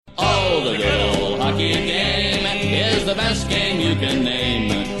hockey game is the best game you can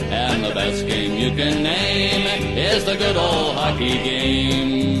name. And the best game you can name is the good old hockey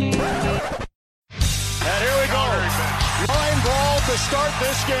game. And here we go. Line brawl to start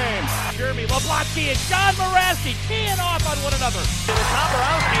this game. Jeremy Leblotsky and John Moraski teeing off on one another.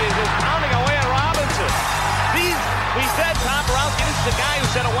 Toporowski is just pounding away at Robinson. We said Toporowski, this is the guy who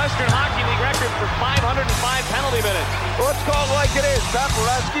set a Western Hockey League record for 505 penalty minutes. Let's call it like it is.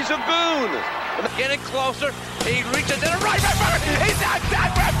 Toporowski's a goon. Getting closer. He reaches in a right back. He's not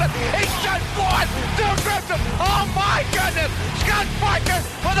Scott Grimson. He's just floored. Stu Grimson. Oh my goodness. Scott Parker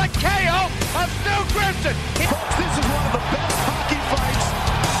for the KO of Stu Grimson. This is one of the best hockey fights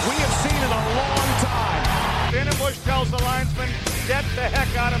we have seen in a long time. Bush tells the linesman, get the heck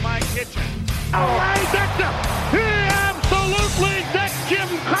out of my kitchen. Ray Dixon, he absolutely decked Jim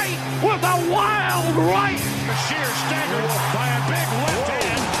Kite with a wild right. Sheer staggered by a big left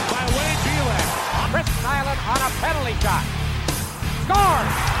hand by Wade Belak. Chris Nyland on a penalty shot. Score!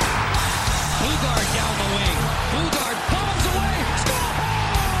 Bugard down the wing. Bugard pulls away. Score!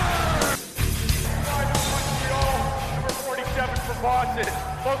 Number 47 for Boston.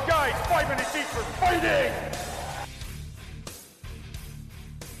 Those guys, 5 minutes each for fighting.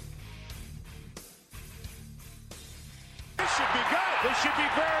 This should be good. This should be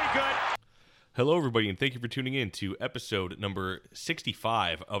very good. Hello, everybody, and thank you for tuning in to episode number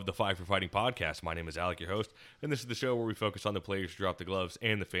 65 of the Five for Fighting podcast. My name is Alec, your host, and this is the show where we focus on the players who drop the gloves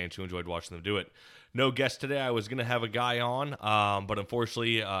and the fans who enjoyed watching them do it. No guest today. I was going to have a guy on, but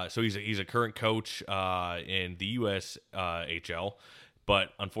unfortunately, so he's a current coach in the USHL, but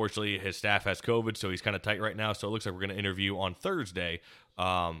unfortunately, his staff has COVID, so he's kind of tight right now, so it looks like we're going to interview on Thursday.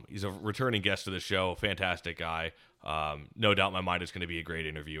 He's a returning guest to the show, fantastic guy. No doubt in my mind it's going to be a great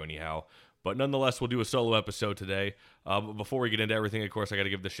interview anyhow. But nonetheless, we'll do a solo episode today. But before we get into everything, of course, I got to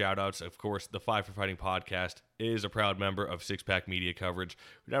give the shout-outs. Of course, the Five for Fighting podcast is a proud member of Six Pack Media Coverage.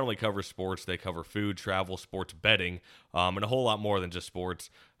 We not only cover sports, they cover food, travel, sports betting, and a whole lot more than just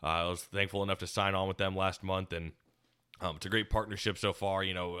sports. I was thankful enough to sign on with them last month, and it's a great partnership so far.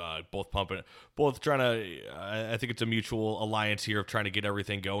 You know, both trying to. I think it's a mutual alliance here of trying to get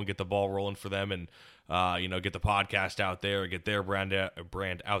everything going, get the ball rolling for them, and get the podcast out there, get their brand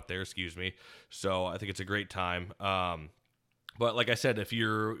out there. Excuse me. So I think it's a great time. But like I said, if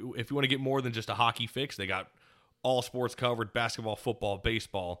you want to get more than just a hockey fix, they got all sports covered: basketball, football,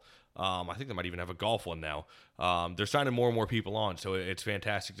 baseball. I think they might even have a golf one now. They're signing more and more people on, so it's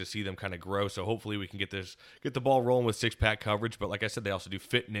fantastic to see them kind of grow. So hopefully we can get the ball rolling with six-pack coverage. But like I said, they also do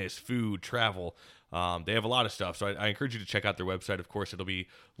fitness, food, travel. They have a lot of stuff. So I encourage you to check out their website. Of course, it'll be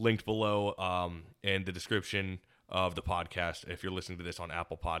linked below in the description of the podcast. If you're listening to this on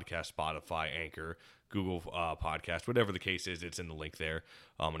Apple Podcast, Spotify, Anchor, Google Podcast, whatever the case is, it's in the link there.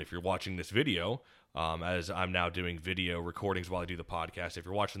 And if you're watching this video, as I'm now doing video recordings while I do the podcast, if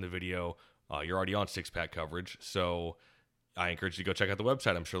you're watching the video, you're already on Six Pack Coverage. So I encourage you to go check out the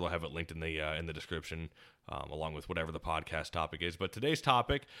website. I'm sure they'll have it linked in the description, along with whatever the podcast topic is. But today's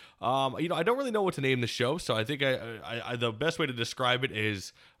topic, I don't really know what to name the show, so I think I the best way to describe it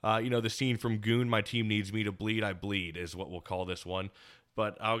is, the scene from Goon. My team needs me to bleed, I bleed, is what we'll call this one.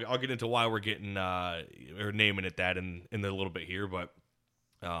 But I'll get into why we're getting or naming it that in a little bit here. But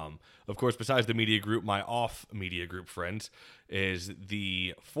of course, besides the media group, my off media group friends is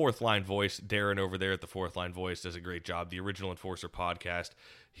the Fourth Line Voice. Darren over there at the Fourth Line Voice does a great job. The Original Enforcer podcast.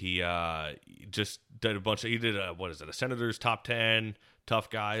 He just did a Senators Top 10 Tough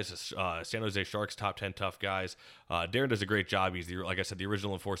Guys, San Jose Sharks Top 10 Tough Guys. Darren does a great job. He's like I said, the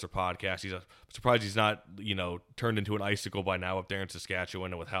Original Enforcer podcast. I'm surprised he's not, turned into an icicle by now up there in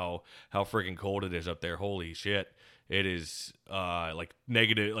Saskatchewan, and with how freaking cold it is up there. Holy shit. It is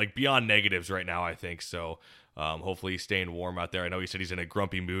beyond negatives right now, I think. So hopefully he's staying warm out there. I know he said he's in a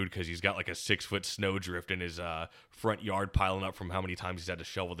grumpy mood because he's got like a 6-foot snowdrift in his front yard piling up from how many times he's had to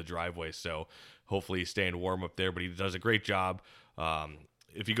shovel the driveway. So hopefully he's staying warm up there, but he does a great job.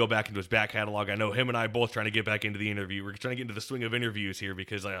 If you go back into his back catalog, I know him and I both trying to get back into the interview. We're trying to get into the swing of interviews here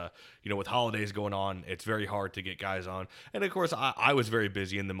because, with holidays going on, it's very hard to get guys on. And, of course, I was very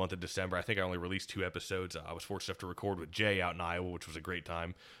busy in the month of December. I think I only released 2 episodes. I was fortunate enough to record with Jay out in Iowa, which was a great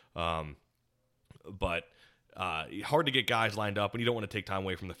time. But hard to get guys lined up, and you don't want to take time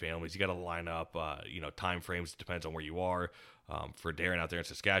away from the families. You got to line up, time frames. Depends on where you are. For Darren out there in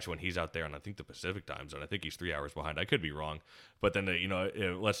Saskatchewan, he's out there on, I think, the Pacific time zone. I think he's 3 hours behind. I could be wrong. But then,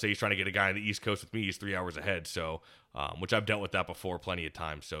 let's say he's trying to get a guy on the East Coast with me. He's 3 hours ahead. So, which I've dealt with that before plenty of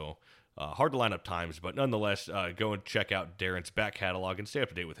times. So, hard to line up times, but nonetheless, go and check out Darren's back catalog and stay up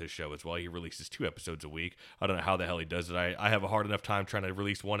to date with his show as well. He releases 2 episodes a week. I don't know how the hell he does it. I have a hard enough time trying to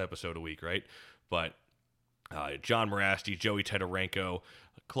release 1 episode a week, right? But John Morasti, Joey Tedorenko,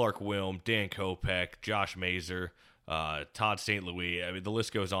 Clark Wilm, Dan Kopech, Josh Mazer, Todd St. Louis. I mean, the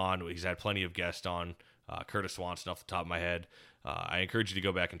list goes on. He's had plenty of guests on. Curtis Swanson off the top of my head. I encourage you to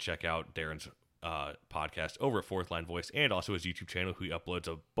go back and check out Darren's podcast over at Fourth Line Voice, and also his YouTube channel. He uploads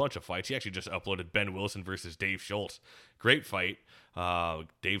a bunch of fights. He actually just uploaded Ben Wilson versus Dave Schultz. Great fight.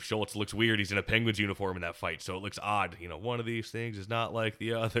 Dave Schultz looks weird. He's in a Penguins uniform in that fight, so it looks odd. You know, one of these things is not like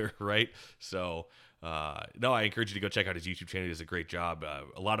the other, right? So, no, I encourage you to go check out his YouTube channel. He does a great job.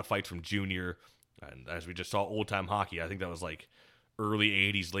 A lot of fights from Junior, and as we just saw, old time hockey. I think that was like early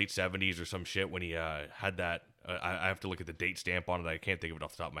 80s, late 70s or some shit when he had that. I have to look at the date stamp on it. I can't think of it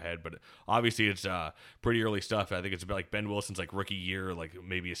off the top of my head, but obviously it's pretty early stuff. I think it's about like Ben Wilson's like rookie year, like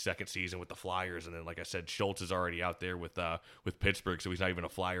maybe his second season with the Flyers, and then like I said, Schultz is already out there with Pittsburgh, so he's not even a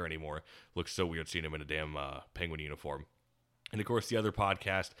Flyer anymore. Looks so weird seeing him in a damn Penguin uniform. And of course, the other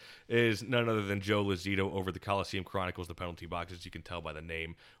podcast is none other than Joe Lazito over the Coliseum Chronicles, the Penalty Box, as you can tell by the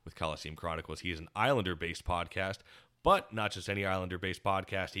name with Coliseum Chronicles. He is an Islander-based podcast. But not just any Islander-based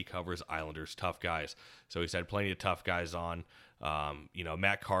podcast. He covers Islanders' tough guys. So he's had plenty of tough guys on.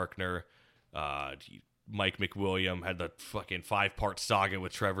 Matt Karkner, Mike McWilliam had the fucking 5-part saga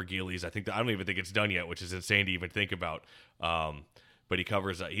with Trevor Gillies. I don't even think it's done yet, which is insane to even think about. But he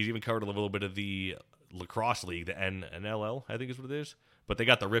covers. He's even covered a little bit of the lacrosse league, the NLL, I think is what it is. But they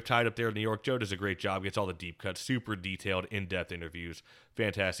got the Riptide up there in New York. Joe does a great job. Gets all the deep cuts, super detailed, in-depth interviews.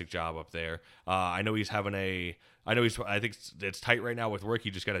 Fantastic job up there. I think it's tight right now with work. He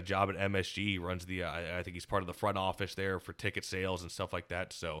just got a job at MSG. He runs I think he's part of the front office there for ticket sales and stuff like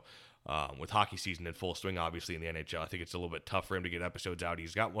that. So with hockey season in full swing, obviously in the NHL, I think it's a little bit tough for him to get episodes out.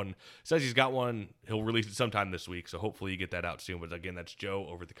 He's got one. He'll release it sometime this week. So hopefully you get that out soon. But again, that's Joe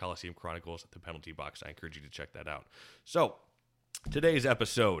over at the Coliseum Chronicles at the Penalty Box. I encourage you to check that out. So today's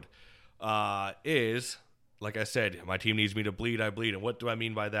episode is, like I said, my team needs me to bleed, I bleed. And what do I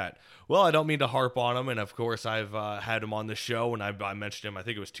mean by that? Well, I don't mean to harp on him. And, of course, I've had him on the show, and I mentioned him, I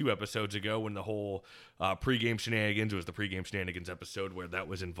think it was 2 episodes ago when the whole pregame shenanigans, it was the pregame shenanigans episode where that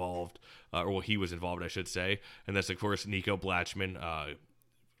was involved, he was involved, I should say. And that's, of course, Nico Blatchman,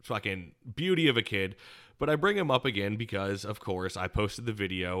 fucking beauty of a kid. But I bring him up again because, of course, I posted the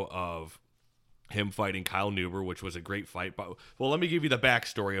video of him fighting Kyle Neuber, which was a great fight. But, well, let me give you the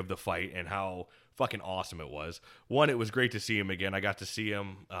backstory of the fight and how fucking awesome it was. One, it was great to see him again. I got to see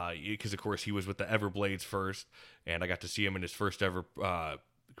him because, of course, he was with the Everblades first, and I got to see him in his first ever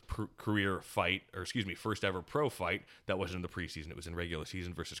first ever pro fight. That wasn't in the preseason. It was in regular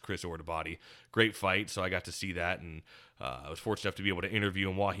season versus Chris Ordabody. Great fight, so I got to see that, and I was fortunate enough to be able to interview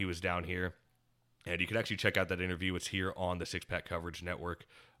him while he was down here. And you can actually check out that interview. It's here on the Six Pack Coverage Network.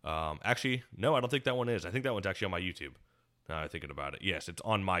 Actually, no, I don't think that one is. I think that one's actually on my YouTube. Now I'm thinking about it. Yes, it's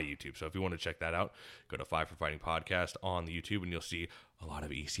on my YouTube. So if you want to check that out, go to 5 for Fighting Podcast on the YouTube, and you'll see a lot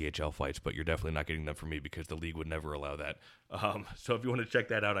of ECHL fights, but you're definitely not getting them from me because the league would never allow that. So if you want to check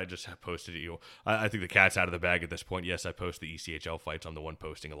that out, I just posted it. I think the cat's out of the bag at this point. Yes, I post the ECHL fights. I'm the one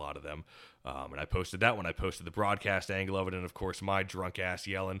posting a lot of them. And I posted that one. I posted the broadcast angle of it, and, of course, my drunk ass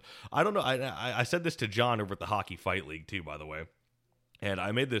yelling. I don't know. I said this to John over at the Hockey Fight League, too, by the way. And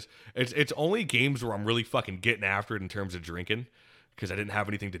I made this, it's only games where I'm really fucking getting after it in terms of drinking, because I didn't have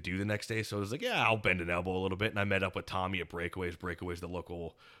anything to do the next day. So I was like, yeah, I'll bend an elbow a little bit. And I met up with Tommy at Breakaways. Breakaways, the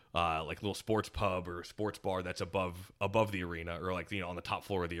local, like little sports pub or sports bar that's above the arena, or like, on the top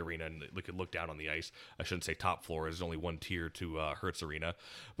floor of the arena, and we could look down on the ice. I shouldn't say top floor. There's only one tier to Hertz Arena.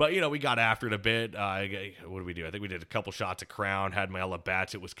 But, we got after it a bit. What did we do? I think we did a couple shots of Crown, had my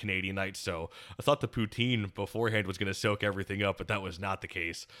Labatt's. It was Canadian night, so I thought the poutine beforehand was going to soak everything up, but that was not the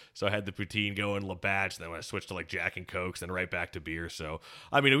case. So I had the poutine going, Labatt's, then I switched to like Jack and Cokes, then right back to beer. So,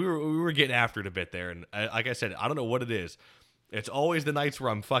 I mean, we were getting after it a bit there. And like I said, I don't know what it is. It's always the nights where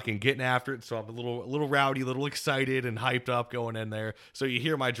I'm fucking getting after it, so I'm a little rowdy, a little excited and hyped up going in there. So you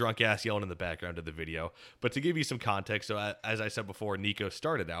hear my drunk ass yelling in the background of the video. But to give you some context, so as I said before, Nico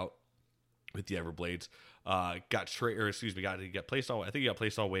started out with the Everblades, got placed on. I think he got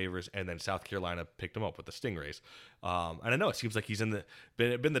placed on waivers, and then South Carolina picked him up with the Stingrays. And I know it seems like he's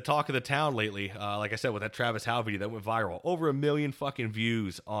been the talk of the town lately. Like I said, with that Travis Howe video that went viral, over 1 million fucking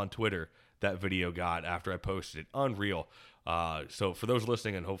views on Twitter. That video got after I posted it. Unreal. So for those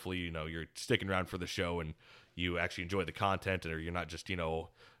listening, and hopefully, you're sticking around for the show and you actually enjoy the content, or you're not just,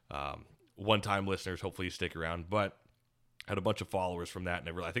 one-time listeners, hopefully you stick around. But Had a bunch of followers from that,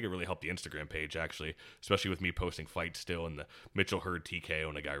 and I think it really helped the Instagram page, actually, especially with me posting fights still, and the Mitchell Hurd TKO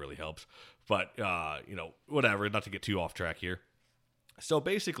and a guy really helps. But, whatever, not to get too off track here. So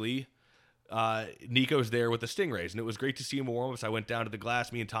basically, Nico's there with the Stingrays, and it was great to see him warm up. So I went down to the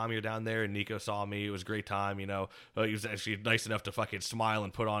glass. Me and Tommy are down there, and Nico saw me. It was a great time, He was actually nice enough to fucking smile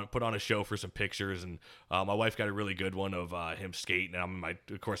and put on a show for some pictures. And my wife got a really good one of him skating. And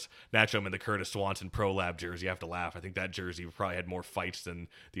naturally, I'm in the Curtis Swanson Pro Lab jersey. I have to laugh. I think that jersey probably had more fights than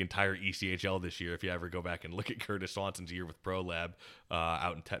the entire ECHL this year. If you ever go back and look at Curtis Swanson's year with Pro Lab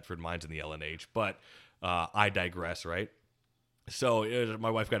out in Tetford Mines in the LNH. But I digress, right? So my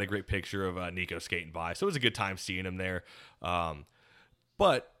wife got a great picture of Nico skating by. So it was a good time seeing him there.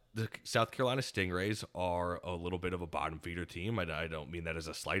 But the South Carolina Stingrays are a little bit of a bottom feeder team. I don't mean that as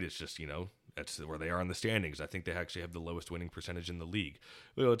a slight. It's just, that's where they are in the standings. I think they actually have the lowest winning percentage in the league.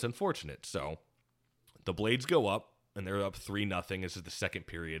 Well, it's unfortunate. So the Blades go up, and they're up 3-0. This is the second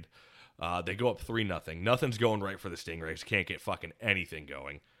period. They go up 3-0. Nothing's going right for the Stingrays. Can't get fucking anything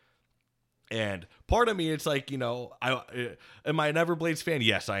going. And part of me, it's like, am I an Everblades fan?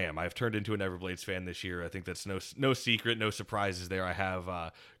 Yes, I am. I've turned into an Everblades fan this year. I think that's no secret, no surprises there. I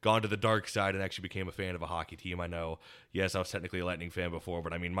have gone to the dark side and actually became a fan of a hockey team. I know, yes, I was technically a Lightning fan before,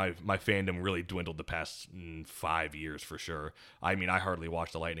 but I mean, my fandom really dwindled the past 5 years for sure. I mean, I hardly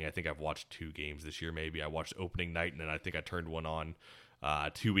watched the Lightning. I think I've watched 2 games this year, maybe. I watched opening night, and then I think I turned one on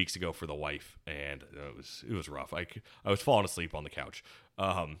 2 weeks ago for the wife, and it was rough. I was falling asleep on the couch.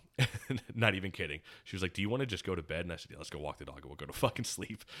 Not even kidding. She was like, "Do you want to just go to bed?" And I said, "Yeah, let's go walk the dog and we'll go to fucking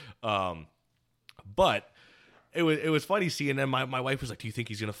sleep." But it was funny seeing them. My wife was like, "Do you think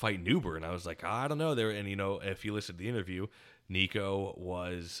he's gonna fight Neuber?" And I was like, "I don't know." And if you listen to the interview, Nico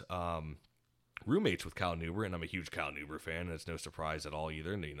was roommates with Kyle Neuber, and I'm a huge Kyle Neuber fan, and it's no surprise at all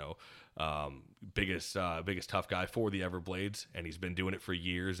either. And biggest tough guy for the Everblades, and he's been doing it for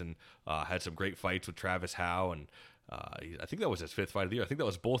years, and had some great fights with Travis Howe, and I think that was his 5th fight of the year. I think that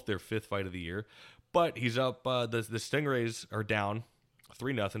was both their 5th fight of the year. But he's up. The Stingrays are down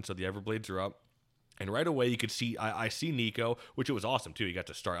 3-0, so the Everblades are up. And right away, you could see, I see Nico, which it was awesome, too. He got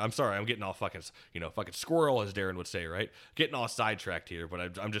to start. I'm sorry, I'm getting all fucking squirrel, as Darren would say, right? Getting all sidetracked here,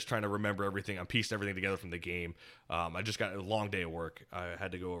 but I'm just trying to remember everything. I'm piecing everything together from the game. I just got a long day of work. I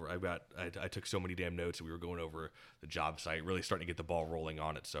had to go over, I took so many damn notes, and we were going over the job site, really starting to get the ball rolling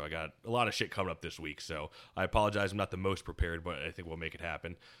on it. So I got a lot of shit coming up this week. So I apologize, I'm not the most prepared, but I think we'll make it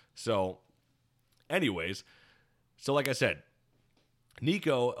happen. So anyways, like I said,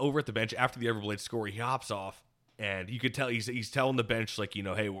 Nico over at the bench after the Everblades score, he hops off, and you could tell he's telling the bench, like,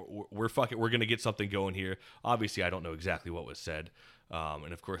 hey, we're gonna get something going here. Obviously, I don't know exactly what was said,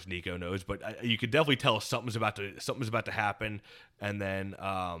 and of course Nico knows, but you could definitely tell something's about to happen. And then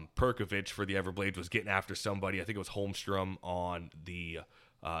Perkovic for the Everblades was getting after somebody. I think it was Holmstrom on the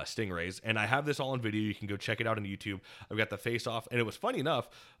Stingrays, and I have this all on video. You can go check it out on YouTube. I've got the face off, and it was funny enough.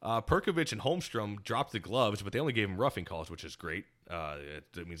 Perkovic and Holmstrom dropped the gloves, but they only gave him roughing calls, which is great.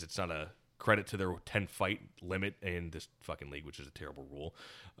 It means it's not a credit to their 10 fight limit in this fucking league, which is a terrible rule.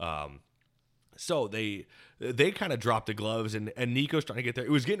 So they kind of dropped the gloves, and Nico's trying to get there.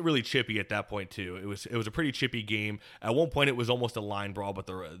 It was getting really chippy at that point too. It was a pretty chippy game. At one point, it was almost a line brawl, but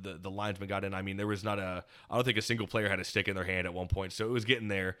the linesman got in. I mean, there was I don't think a single player had a stick in their hand at one point. So it was getting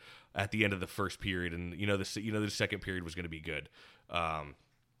there at the end of the first period, and the second period was going to be good.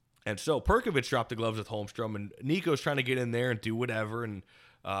 And so Perkovic dropped the gloves with Holmstrom, and Nico's trying to get in there and do whatever, and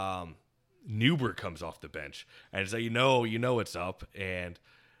Neuber comes off the bench, and so you know it's up, and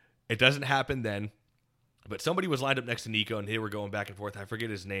it doesn't happen then, but somebody was lined up next to Nico, and they were going back and forth. I forget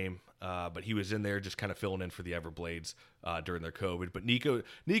his name, but he was in there just kind of filling in for the Everblades during their COVID. But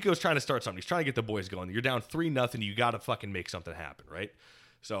Nico's trying to start something. He's trying to get the boys going. You're down 3-0. You got to fucking make something happen, right?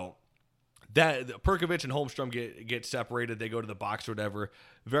 So that Perkovic and Holmstrom get separated. They go to the box or whatever.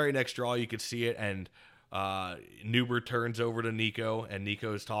 Very next draw, you could see it, and Neuber turns over to Nico, and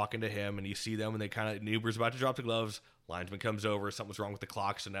Nico's talking to him, and you see them, and Neuber's about to drop the gloves. Linesman comes over, something's wrong with the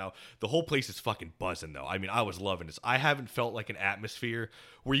clock, so now the whole place is fucking buzzing, though. I mean, I was loving this. I haven't felt like an atmosphere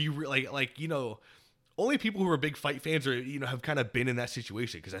where you only people who are big fight fans are, have kind of been in that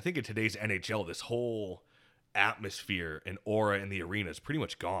situation, because I think in today's NHL, this whole atmosphere and aura in the arena is pretty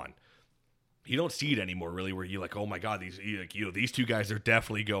much gone. You don't see it anymore, really, where you're like, oh my God, these two guys are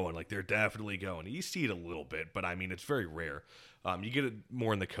definitely going. Like, they're definitely going. You see it a little bit, but I mean, it's very rare. You get it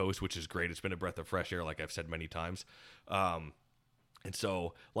more in the coast, which is great. It's been a breath of fresh air, like I've said many times. And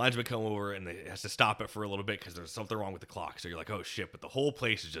so linesman come over and they has to stop it for a little bit because there's something wrong with the clock. So you're like, oh shit, but the whole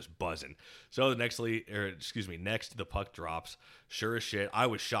place is just buzzing. So next the puck drops. Sure as shit, I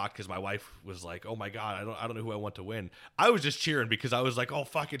was shocked because my wife was like, oh my God, I don't know who I want to win. I was just cheering because I was like, oh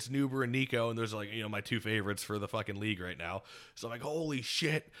fuck, it's Nuber and Nico, and there's like, my two favorites for the fucking league right now. So I'm like, holy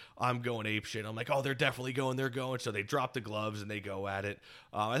shit, I'm going ape shit. I'm like, oh, they're definitely going, they're going. So they drop the gloves and they go at it.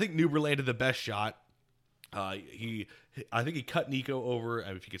 I think Nuber landed the best shot. I think he cut Nico over.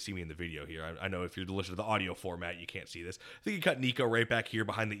 If you could see me in the video here, I know if you're listening to the audio format, you can't see this. I think he cut Nico right back here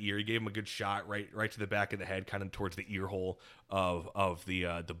behind the ear. He gave him a good shot right to the back of the head, kind of towards the ear hole of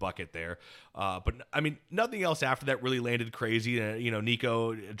the bucket there. But I mean, nothing else after that really landed crazy.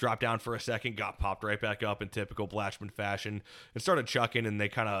 Nico dropped down for a second, got popped right back up in typical Blatchman fashion, and started chucking. And they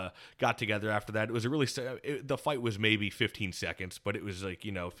kind of got together after that. It was the fight was maybe 15 seconds, but it was like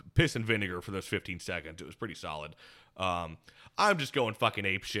piss and vinegar for those 15 seconds. It was pretty solid. I'm just going fucking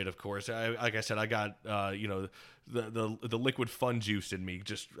ape shit, of course. Like I said, I got the liquid fun juice in me.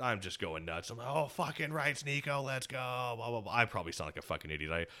 I'm just going nuts. I'm like, oh fucking rights, Nico, let's go. Blah blah blah. I probably sound like a fucking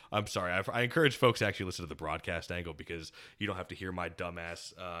idiot. I'm sorry. I encourage folks to actually listen to the broadcast angle because you don't have to hear my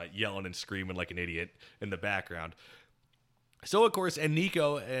dumbass yelling and screaming like an idiot in the background. So, of course, and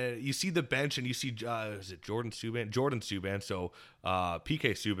Nico, you see the bench and you see, is it Jordan Subban? Jordan Subban. So,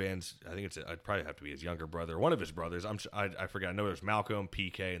 PK Subban's, I think I'd probably have to be his younger brother, one of his brothers. I forgot. I know there's Malcolm,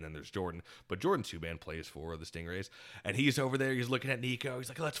 PK, and then there's Jordan. But Jordan Subban plays for the Stingrays. And he's over there. He's looking at Nico. He's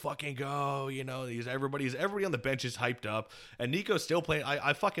like, let's fucking go. Everybody on the bench is hyped up. And Nico's still playing.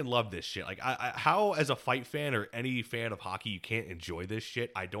 I fucking love this shit. Like, how as a fight fan or any fan of hockey, you can't enjoy this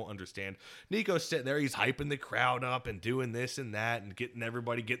shit. I don't understand. Nico's sitting there. He's hyping the crowd up and doing this and that and getting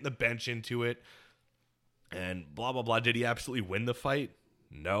the bench into it and blah blah blah. Did he absolutely win the fight?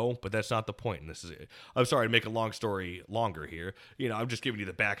 No, but that's not the point. And this is it. I'm sorry to make a long story longer here. I'm just giving you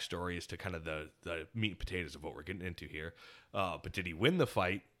the backstory as to kind of the meat and potatoes of what we're getting into here. But did he win the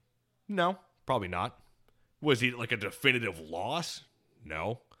fight? No, probably not. Was he like a definitive loss?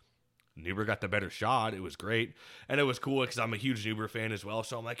 No. Nuber got the better shot. It was great. And it was cool because I'm a huge Nuber fan as well.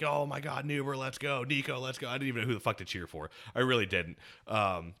 So I'm like, oh my God, Nuber, let's go. Nico, let's go. I didn't even know who the fuck to cheer for. I really didn't.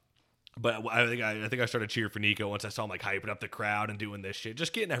 But I think I started cheering for Nico once I saw him like hyping up the crowd and doing this shit.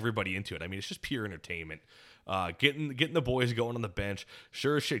 Just getting everybody into it. I mean, it's just pure entertainment. Getting the boys going on the bench.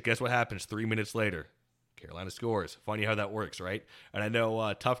 Sure as shit, guess what happens 3 minutes later? Carolina scores. Funny how that works, right? And I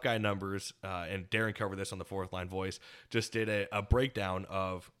know Tough Guy Numbers, and Darren covered this on the Fourth Line Voice, just did a breakdown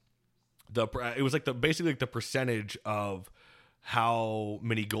of it was like basically the percentage of how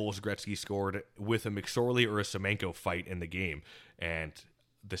many goals Gretzky scored with a McSorley or a Semenko fight in the game. And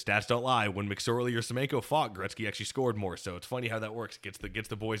the stats don't lie. When McSorley or Semenko fought, Gretzky actually scored more. So it's funny how that works. Gets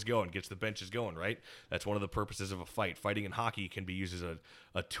the boys going, gets the benches going, right? That's one of the purposes of a fight. Fighting in hockey can be used as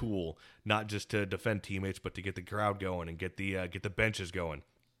a tool, not just to defend teammates, but to get the crowd going and get the benches going.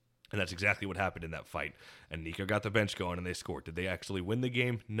 And that's exactly what happened in that fight. And Nico got the bench going, and they scored. Did they actually win the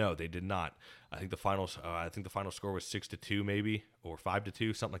game? No, they did not. I think the final score was 6-2, maybe, or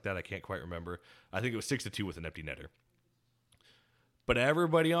 5-2, something like that. I can't quite remember. I think it was 6-2 with an empty netter. But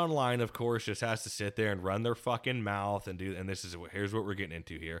everybody online, of course, just has to sit there and run their fucking mouth and do. And here's what we're getting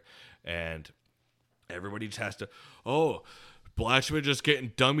into here, and everybody just has to. Oh, Blatchman just getting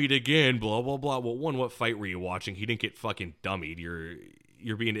dummied again. Blah blah blah. Well, what fight were you watching? He didn't get fucking dummied.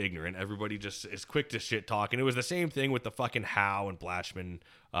 You're being ignorant. Everybody just is quick to shit talk. And it was the same thing with the fucking Howe and Blatchman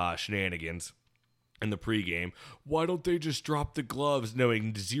shenanigans in the pregame. Why don't they just drop the gloves?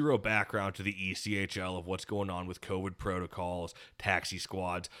 Knowing zero background to the ECHL of what's going on with COVID protocols, taxi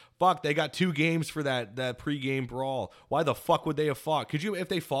squads. Fuck, they got 2 games for that pregame brawl. Why the fuck would they have fought? Could you, if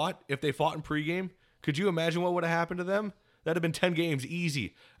they fought in pregame, could you imagine what would have happened to them? That'd have been 10 games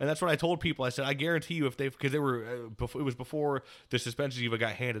easy. And that's what I told people. I said, I guarantee you because they were, it was before the suspensions even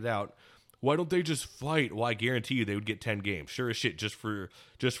got handed out. Why don't they just fight? Well, I guarantee you they would get 10 games. Sure as shit, just for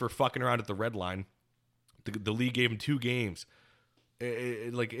fucking around at the red line. The league gave them 2 games.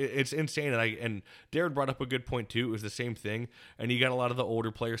 It's insane. And Darren brought up a good point too. It was the same thing. And you got a lot of the older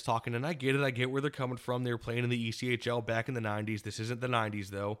players talking, and I get it. I get where they're coming from. They were playing in the ECHL back in the 90s. This isn't the 90s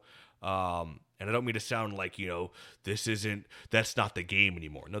though. And I don't mean to sound like, that's not the game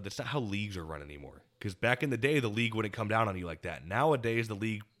anymore. No, that's not how leagues are run anymore. Because back in the day, the league wouldn't come down on you like that. Nowadays, the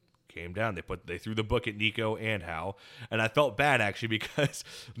league came down. They threw the book at Nico and Howe. And I felt bad actually because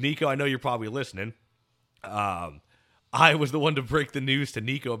Nico, I know you're probably listening. I was the one to break the news to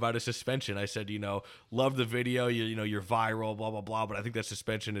Nico about his suspension. I said, love the video, you're viral, blah, blah, blah, but I think that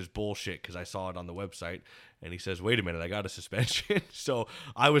suspension is bullshit because I saw it on the website. And he says, wait a minute, I got a suspension. So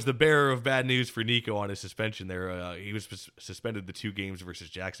I was the bearer of bad news for Nico on his suspension there. He was suspended the 2 games versus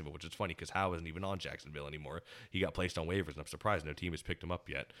Jacksonville, which is funny because Howe isn't even on Jacksonville anymore. He got placed on waivers, and I'm surprised no team has picked him up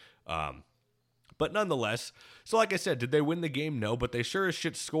yet. But nonetheless, so like I said, did they win the game? No, but they sure as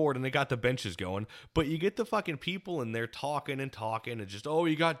shit scored and they got the benches going. But you get the fucking people in there talking and just, oh,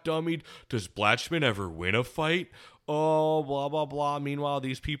 you got dummied. Does Blatchman ever win a fight? Oh, blah, blah, blah. Meanwhile,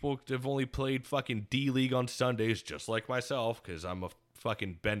 these people have only played fucking D-League on Sundays, just like myself, because I'm a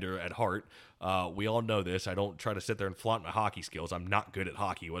fucking bender at heart. We all know this. I don't try to sit there and flaunt my hockey skills. I'm not good at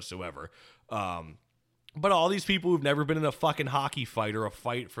hockey whatsoever. But all these people who've never been in a fucking hockey fight or a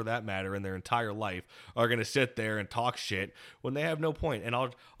fight for that matter in their entire life are going to sit there and talk shit when they have no point. And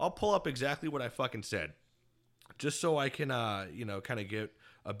I'll pull up exactly what I fucking said just so I can, kind of get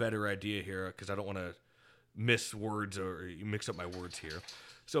a better idea here because I don't want to miss words or mix up my words here.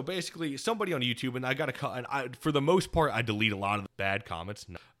 So basically, somebody on YouTube, and I got to, and for the most part, I delete a lot of the bad comments.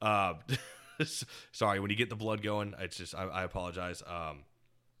 Sorry, when you get the blood going, it's just, I apologize.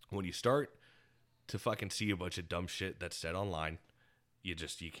 When you start to fucking see a bunch of dumb shit that's said online, you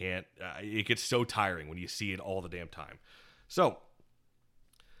can't, it gets so tiring when you see it all the damn time. So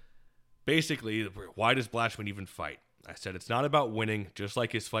basically, why does Blatchman even fight? I said it's not about winning, just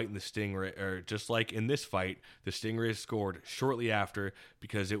like his fight in the Stingray, or just like in this fight, the Stingrays scored shortly after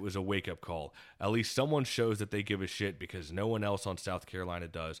because it was a wake-up call. At least someone shows that they give a shit because no one else on South Carolina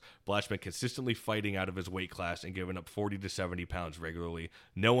does. Blatchman consistently fighting out of his weight class and giving up 40 to 70 pounds regularly.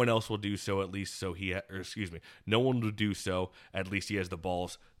 No one else will do so, at least so no one will do so, at least he has the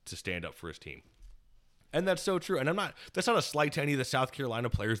balls to stand up for his team. And that's so true. And that's not a slight to any of the South Carolina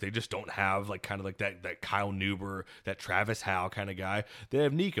players. They just don't have kind of that Kyle Neuber, that Travis Howe kind of guy. They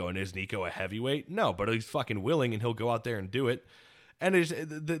have Nico. And is Nico a heavyweight? No, but he's fucking willing and he'll go out there and do it. And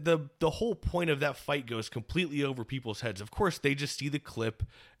the whole point of that fight goes completely over people's heads. Of course, they just see the clip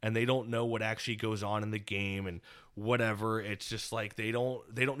and they don't know what actually goes on in the game and whatever. It's just like they don't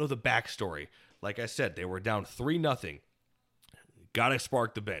know the backstory. Like I said, they were down 3-0. Got to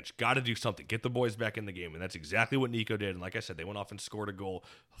spark the bench. Got to do something. Get the boys back in the game. And that's exactly what Nico did. And like I said, they went off and scored a goal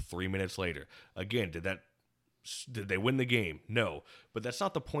 3 minutes later. Again, did they win the game? No. But that's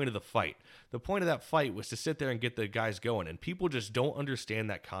not the point of the fight. The point of that fight was to sit there and get the guys going. And people just don't understand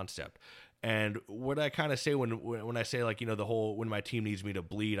that concept. And what I kind of say when I say the whole when my team needs me to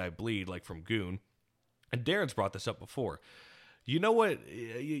bleed, I bleed, like from Goon. And Darren's brought this up before. You know what?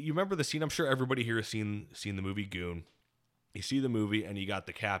 You remember the scene? I'm sure everybody here has seen the movie Goon. You see the movie, and you got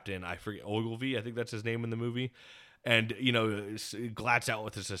the captain, I forget, Ogilvy, I think that's his name in the movie, and, glats out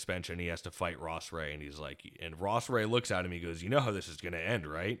with the suspension. He has to fight Ross Ray, and he's like, and Ross Ray looks at him, he goes, you know how this is going to end,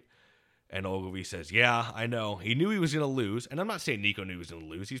 right? And Ogilvy says, yeah, I know. He knew he was going to lose, and I'm not saying Nico knew he was going to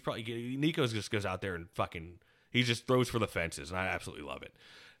lose. Nico just goes out there and he just throws for the fences, and I absolutely love it.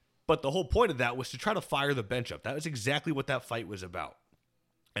 But the whole point of that was to try to fire the bench up. That was exactly what that fight was about.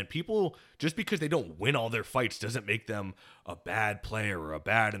 And people, just because they don't win all their fights doesn't make them a bad player or a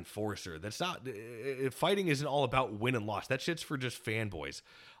bad enforcer. That's not, fighting isn't all about win and loss. That shit's for just fanboys.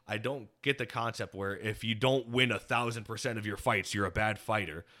 I don't get the concept where if you don't win 1,000% of your fights, you're a bad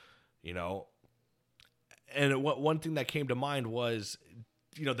fighter, And one thing that came to mind was,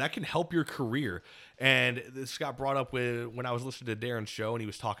 that can help your career. And this got brought up when I was listening to Darren's show and he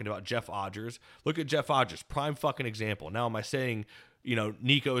was talking about Jeff Odgers. Look at Jeff Odgers, prime fucking example. Now, am I saying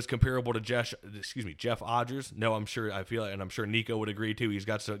Nico is comparable to Jeff Odgers? No, I'm sure, and I'm sure Nico would agree too. He's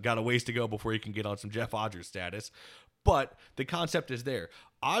got a ways to go before he can get on some Jeff Odgers status. But the concept is there.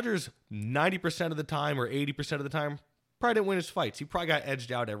 Odgers, 90% of the time or 80% of the time, probably didn't win his fights. He probably got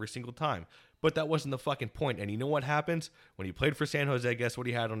edged out every single time. But that wasn't the fucking point. And you know what happens? When he played for San Jose, guess what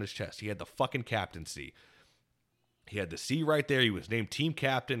he had on his chest? He had the fucking captaincy. He had the C right there. He was named team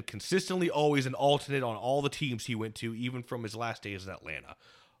captain, consistently always an alternate on all the teams he went to, even from his last days in Atlanta.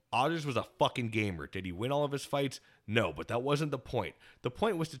 Odgers was a fucking gamer. Did he win all of his fights? No, but that wasn't the point. The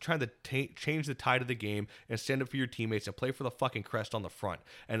point was to try to change the tide of the game and stand up for your teammates and play for the fucking crest on the front.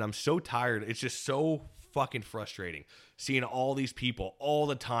 And I'm so tired. It's just so fucking frustrating seeing all these people all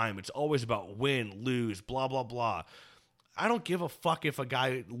the time. It's always about win, lose, blah, blah, blah. I don't give a fuck if a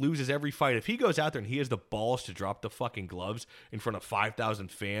guy loses every fight. If he goes out there and he has the balls to drop the fucking gloves in front of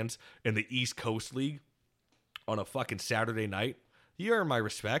 5,000 fans in the East Coast League on a fucking Saturday night, you earn my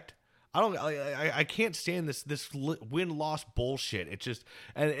respect. I can't stand this win-loss bullshit. It's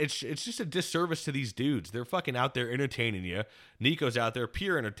just a disservice to these dudes. They're fucking out there entertaining you. Nico's out there,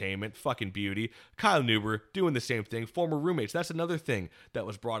 pure entertainment, fucking beauty. Kyle Neuber doing the same thing. Former roommates. That's another thing that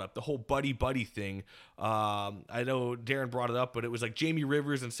was brought up. The whole buddy thing. I know Darren brought it up, but it was like Jamie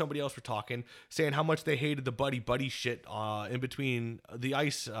Rivers and somebody else were talking, saying how much they hated the buddy shit in between the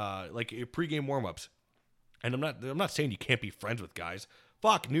ice, like pregame warmups. And I'm not saying you can't be friends with guys.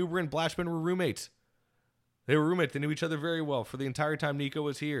 Fuck, Neuber and Blatchman were roommates. They were roommates. They knew each other very well for the entire time Nico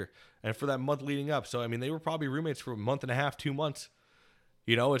was here and for that month leading up. So, I mean, they were probably roommates for a month and a half, 2 months.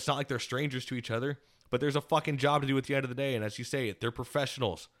 You know, it's not like they're strangers to each other, but there's a fucking job to do at the end of the day. And as you say, they're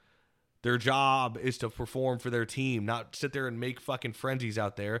professionals. Their job is to perform for their team, not sit there and make fucking frenzies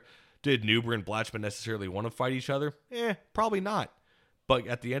out there. Did Neuber and Blatchman necessarily want to fight each other? Probably not. But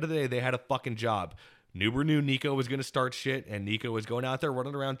at the end of the day, they had a fucking job. Neuber knew Nico was going to start shit, and Nico was going out there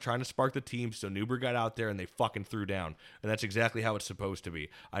running around trying to spark the team, so Neuber got out there and they fucking threw down. And that's exactly how it's supposed to be.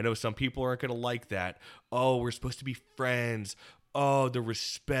 I know some people aren't going to like that. Oh, we're supposed to be friends. Oh, the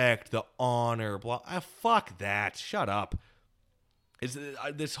respect, the honor, blah. Fuck that. Shut up. Is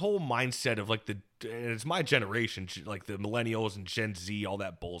this whole mindset of like and it's my generation, like the millennials and Gen Z, all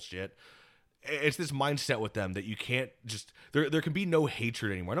that bullshit. It's this mindset with them that you can't just there can be no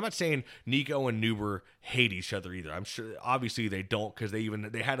hatred anymore. And I'm not saying Nico and Neuber hate each other either. I'm sure obviously they don't, because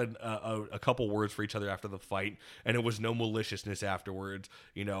they had a couple words for each other after the fight, and it was no maliciousness afterwards,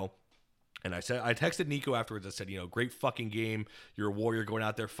 you know. And I texted Nico afterwards. I said, you know, great fucking game. You're a warrior going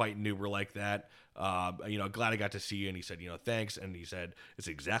out there fighting Neuber like that. You know, glad I got to see you. And he said, you know, thanks. And he said, it's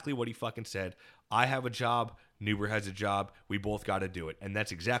exactly what he fucking said. I have a job. Neuber has a job. We both got to do it. And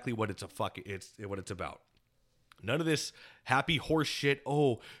that's exactly what it's what it's about. None of this happy horse shit.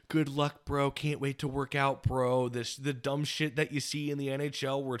 Oh, good luck, bro. Can't wait to work out, bro. The dumb shit that you see in the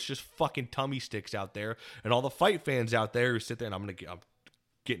NHL where it's just fucking tummy sticks out there. And all the fight fans out there who sit there, and I'm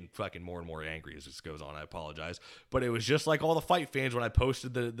getting fucking more and more angry as this goes on. I apologize. But it was just like all the fight fans when I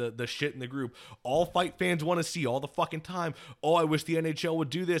posted the shit in the group. All fight fans want to see all the fucking time. Oh, I wish the NHL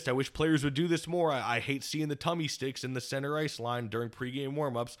would do this. I wish players would do this more. I hate seeing the tummy sticks in the center ice line during pregame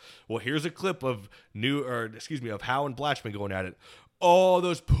warmups. Well, here's a clip of Howe and Blatchman going at it. Oh,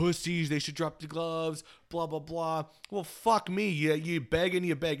 those pussies, they should drop the gloves, blah, blah, blah. Well, fuck me. You beg and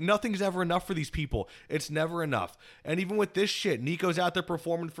you beg. Nothing's ever enough for these people. It's never enough. And even with this shit, Nico's out there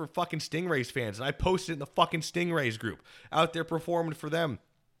performing for fucking Stingrays fans. And I posted it in the fucking Stingrays group. Out there performing for them.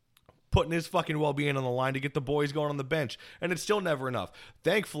 Putting his fucking well-being on the line to get the boys going on the bench. And it's still never enough.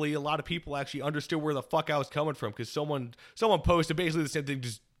 Thankfully, a lot of people actually understood where the fuck I was coming from, because someone posted basically the same thing.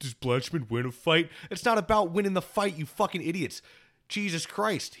 Does Blatchman win a fight? It's not about winning the fight, you fucking idiots. Jesus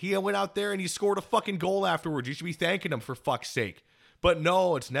Christ. He went out there and he scored a fucking goal afterwards. You should be thanking him, for fuck's sake. But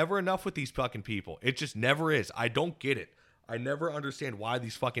no, it's never enough with these fucking people. It just never is. I don't get it. I never understand why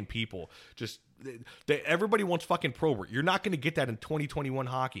these fucking people everybody wants fucking pro work. You're not going to get that in 2021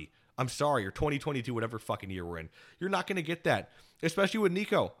 hockey. I'm sorry, or 2022, whatever fucking year we're in. You're not going to get that, especially with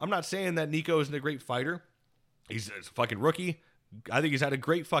Nico. I'm not saying that Nico isn't a great fighter. He's a fucking rookie. I think he's had a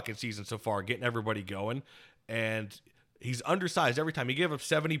great fucking season so far, getting everybody going. And he's undersized every time. He gave up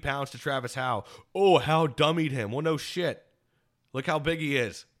 70 pounds to Travis Howe. Oh, Howe dummied him. Well, no shit. Look how big he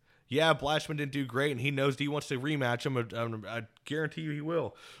is. Yeah, Blatchman didn't do great, and he knows he wants to rematch him. I guarantee you he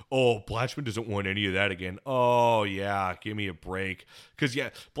will. Oh, Blatchman doesn't want any of that again. Oh, yeah, give me a break. Because,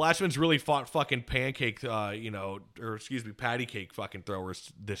 yeah, Blatchman's really fought fucking patty cake fucking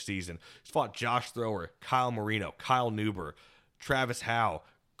throwers this season. He's fought Josh Thrower, Kyle Marino, Kyle Neuber, Travis Howe,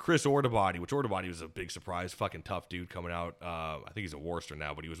 Chris Ordebody, which Ordebody was a big surprise. Fucking tough dude coming out. I think he's a Worcester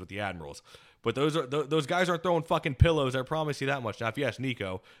now, but he was with the Admirals. But those guys aren't throwing fucking pillows. I promise you that much. Now, if you ask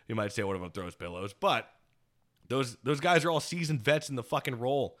Nico, you might say one of them throws pillows. But those guys are all seasoned vets in the fucking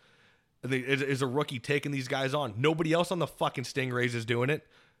role. Is a rookie taking these guys on. Nobody else on the fucking Stingrays is doing it.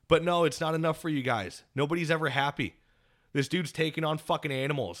 But no, it's not enough for you guys. Nobody's ever happy. This dude's taking on fucking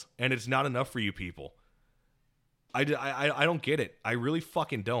animals, and it's not enough for you people. I don't get it. I really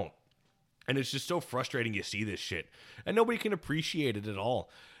fucking don't. And it's just so frustrating you see this shit. And nobody can appreciate it at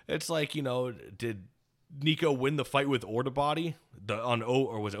all. It's like, you know, did Nico win the fight with Ordebody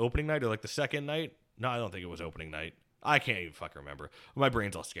or was it opening night or like the second night? No, I don't think it was opening night. I can't even fucking remember. My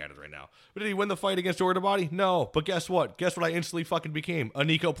brain's all scattered right now. But did he win the fight against Ordebody? No. But guess what? Guess what I instantly fucking became? A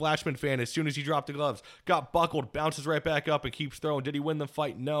Nico Blatchman fan as soon as he dropped the gloves. Got buckled, bounces right back up, and keeps throwing. Did he win the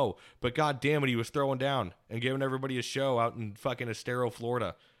fight? No. But god damn it, he was throwing down and giving everybody a show out in fucking Estero,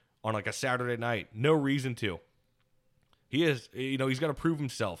 Florida on like a Saturday night. No reason to. He is, you know, he's got to prove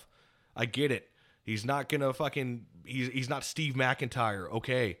himself. I get it. He's not going to fucking, he's not Steve McIntyre.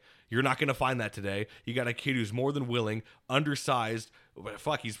 Okay. You're not going to find that today. You got a kid who's more than willing, undersized.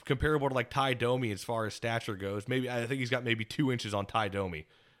 Fuck, he's comparable to like Ty Domi as far as stature goes. I think he's got maybe 2 inches on Ty Domi.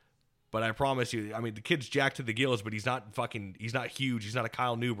 But I promise you, I mean, the kid's jacked to the gills, but he's not huge. He's not a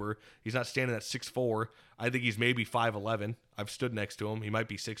Kyle Neuber. He's not standing at 6'4". I think he's maybe 5'11". I've stood next to him. He might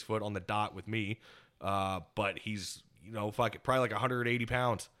be 6 foot on the dot with me. But he's, probably like 180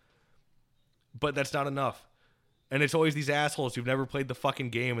 pounds. But that's not enough. And it's always these assholes who've never played the fucking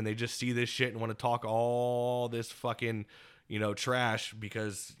game and they just see this shit and want to talk all this fucking, trash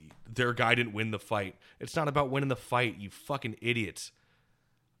because their guy didn't win the fight. It's not about winning the fight, you fucking idiots.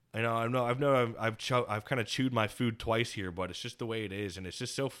 I've kind of chewed my food twice here, but it's just the way it is, and it's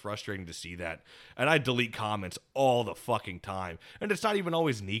just so frustrating to see that. And I delete comments all the fucking time, and it's not even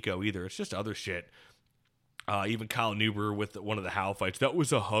always Nico either. It's just other shit. Even Kyle Neuber with one of the Howe fights. That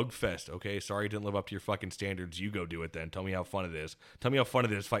was a hug fest. Okay, sorry, it didn't live up to your fucking standards. You go do it then. Tell me how fun it is. Tell me how fun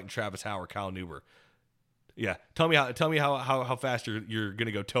it is fighting Travis Howe or Kyle Neuber. Yeah, tell me how fast you're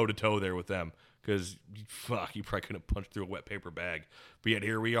gonna go toe to toe there with them. Because, fuck, you probably couldn't punch through a wet paper bag. But yet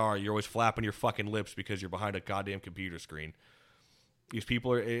here we are. You're always flapping your fucking lips because you're behind a goddamn computer screen. These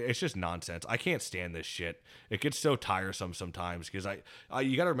people it's just nonsense. I can't stand this shit. It gets so tiresome sometimes because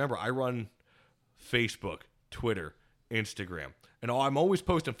you got to remember, I run Facebook, Twitter, Instagram. And I'm always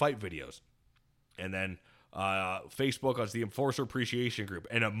posting fight videos. And then Facebook is the Enforcer Appreciation Group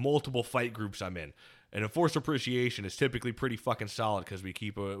and multiple fight groups I'm in. And Enforcer Appreciation is typically pretty fucking solid because we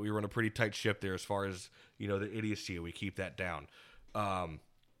run a pretty tight ship there as far as, the idiocy. We keep that down.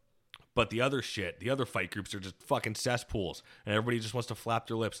 But the other shit, the other fight groups are just fucking cesspools. And everybody just wants to flap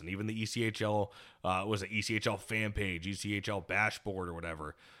their lips. And even the ECHL, was it ECHL fan page, ECHL bashboard or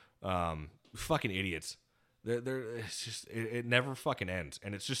whatever. Fucking idiots. It's just it never fucking ends,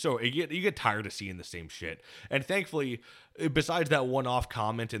 and it's just so you get tired of seeing the same shit. And thankfully, besides that one-off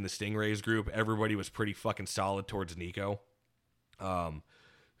comment in the Stingrays group, everybody was pretty fucking solid towards Nico.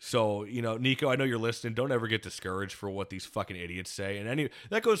 So, Nico, I know you're listening. Don't ever get discouraged for what these fucking idiots say. And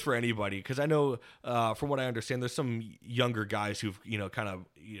that goes for anybody, because I know, from what I understand, there's some younger guys who've,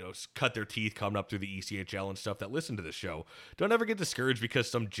 cut their teeth coming up through the ECHL and stuff that listen to the show. Don't ever get discouraged because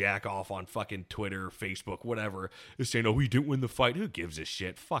some jack off on fucking Twitter, Facebook, whatever, is saying, oh, he didn't win the fight. Who gives a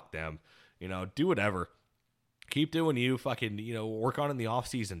shit? Fuck them. Do whatever. Keep doing you. Fucking, work on it in the off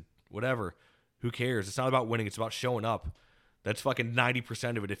season. Whatever. Who cares? It's not about winning. It's about showing up. That's fucking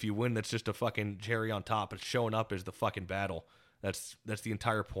 90% of it. If you win, that's just a fucking cherry on top. But showing up is the fucking battle. That's the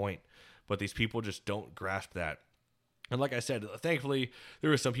entire point. But these people just don't grasp that. And like I said, thankfully,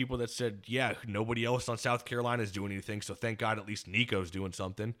 there were some people that said, yeah, nobody else on South Carolina is doing anything, so thank God at least Nico's doing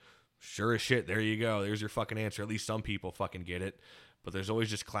something. Sure as shit. There you go. There's your fucking answer. At least some people fucking get it. But there's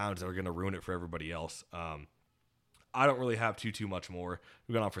always just clowns that are going to ruin it for everybody else. I don't really have too much more.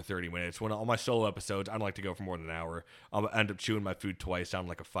 We've gone on for 30 minutes. When on my solo episodes, I don't like to go for more than an hour. I'll end up chewing my food twice, sounding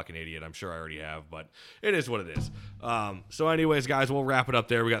like a fucking idiot. I'm sure I already have, but it is what it is. So anyways, guys, we'll wrap it up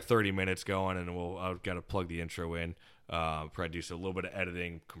there. We got 30 minutes going, and I've got to plug the intro in. Produce a little bit of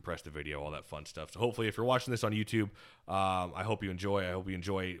editing, compress the video, all that fun stuff. So hopefully, if you're watching this on YouTube, I hope you enjoy. I hope you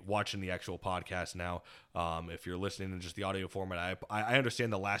enjoy watching the actual podcast now. If you're listening in just the audio format, I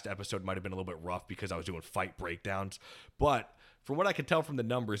understand the last episode might have been a little bit rough because I was doing fight breakdowns, but from what I can tell from the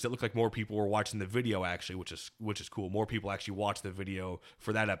numbers, it looked like more people were watching the video actually, which is cool. More people actually watched the video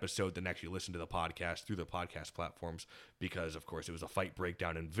for that episode than actually listened to the podcast through the podcast platforms because, of course, it was a fight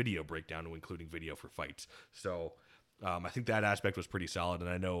breakdown and video breakdown, including video for fights. So I think that aspect was pretty solid, and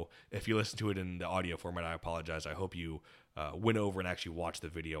I know if you listen to it in the audio format, I apologize. I hope you went over and actually watched the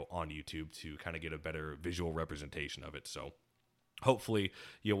video on YouTube to kind of get a better visual representation of it. So hopefully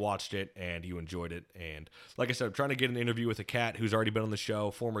you watched it and you enjoyed it. And like I said, I'm trying to get an interview with a cat who's already been on the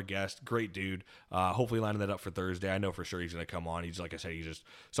show, former guest, great dude. Hopefully lining that up for Thursday. I know for sure he's going to come on. Like I said,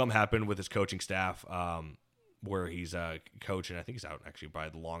 something happened with his coaching staff where he's coaching. I think he's out actually by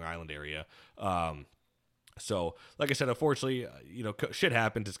the Long Island area. So, like I said, unfortunately, shit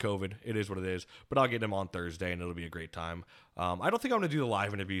happens. It's COVID. It is what it is. But I'll get him on Thursday, and it'll be a great time. I don't think I'm going to do the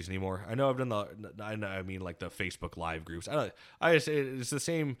live interviews anymore. I know I've done like the Facebook live groups. It's the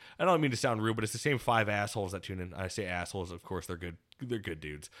same. I don't mean to sound rude, but it's the same 5 assholes that tune in. I say assholes. Of course, they're good. They're good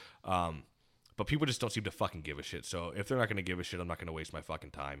dudes. But people just don't seem to fucking give a shit. So if they're not going to give a shit, I'm not going to waste my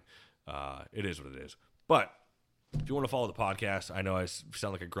fucking time. It is what it is. But if you want to follow the podcast, I know I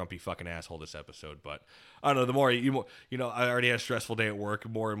sound like a grumpy fucking asshole this episode, but I don't know. The more you know, I already had a stressful day at work.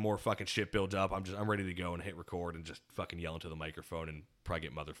 More and more fucking shit builds up. I'm ready to go and hit record and just fucking yell into the microphone and probably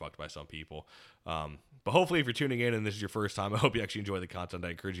get motherfucked by some people. But hopefully, if you're tuning in and this is your first time, I hope you actually enjoy the content.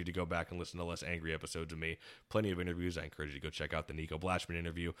 I encourage you to go back and listen to less angry episodes of me. Plenty of interviews. I encourage you to go check out the Nico Blatchman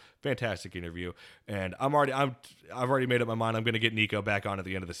interview. Fantastic interview. And I've already made up my mind. I'm going to get Nico back on at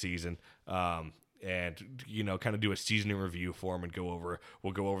the end of the season. And, you know, kind of do a season review for him and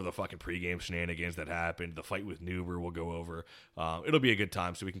we'll go over the fucking pregame shenanigans that happened, the fight with Nuber we'll go over. It'll be a good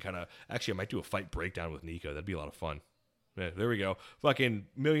time, so we can kind of, actually I might do a fight breakdown with Nico. That'd be a lot of fun. Yeah, there we go. Fucking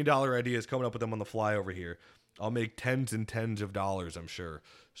 $1 million ideas, coming up with them on the fly over here. I'll make tens and tens of dollars, I'm sure.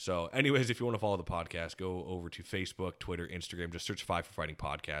 So anyways, if you want to follow the podcast, go over to Facebook, Twitter, Instagram, just search 5 for Fighting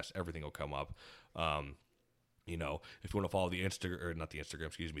Podcast. Everything will come up. You know, if you want to follow the the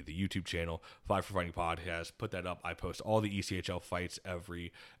YouTube channel, 5 for Fighting Podcast, put that up. I post all the ECHL fights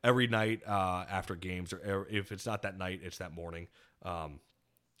every night after games, or if it's not that night, it's that morning.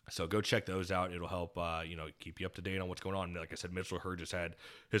 So go check those out. It'll help, keep you up to date on what's going on. Like I said, Mitchell Hurd just had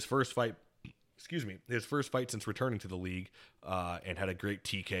his first fight since returning to the league, and had a great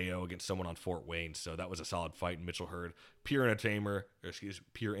TKO against someone on Fort Wayne. So that was a solid fight. And Mitchell Hurd, pure entertainer.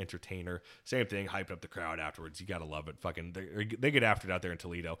 Same thing, hyped up the crowd afterwards. You gotta love it. Fucking, they get after it out there in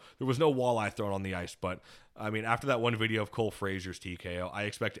Toledo. There was no walleye thrown on the ice, but I mean, after that one video of Cole Frazier's TKO, I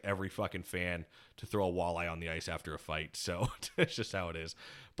expect every fucking fan to throw a walleye on the ice after a fight. So it's just how it is.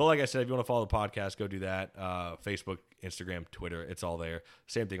 But like I said, if you want to follow the podcast, go do that. Facebook, Instagram, Twitter, it's all there.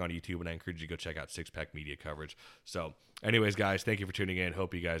 Same thing on YouTube, and I encourage you to go check out Six Pack Media coverage. So anyways, guys, thank you for tuning in.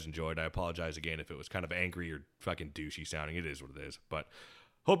 Hope you guys enjoyed. I apologize again if it was kind of angry or fucking douchey sounding. It is what it is. But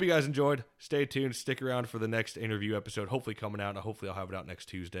hope you guys enjoyed. Stay tuned. Stick around for the next interview episode, hopefully coming out. Hopefully I'll have it out next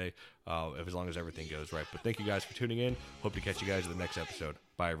Tuesday, as long as everything goes right. But thank you guys for tuning in. Hope to catch you guys in the next episode.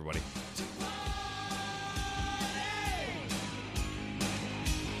 Bye, everybody.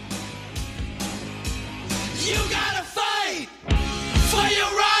 You gotta fight for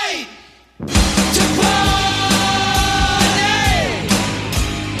your right.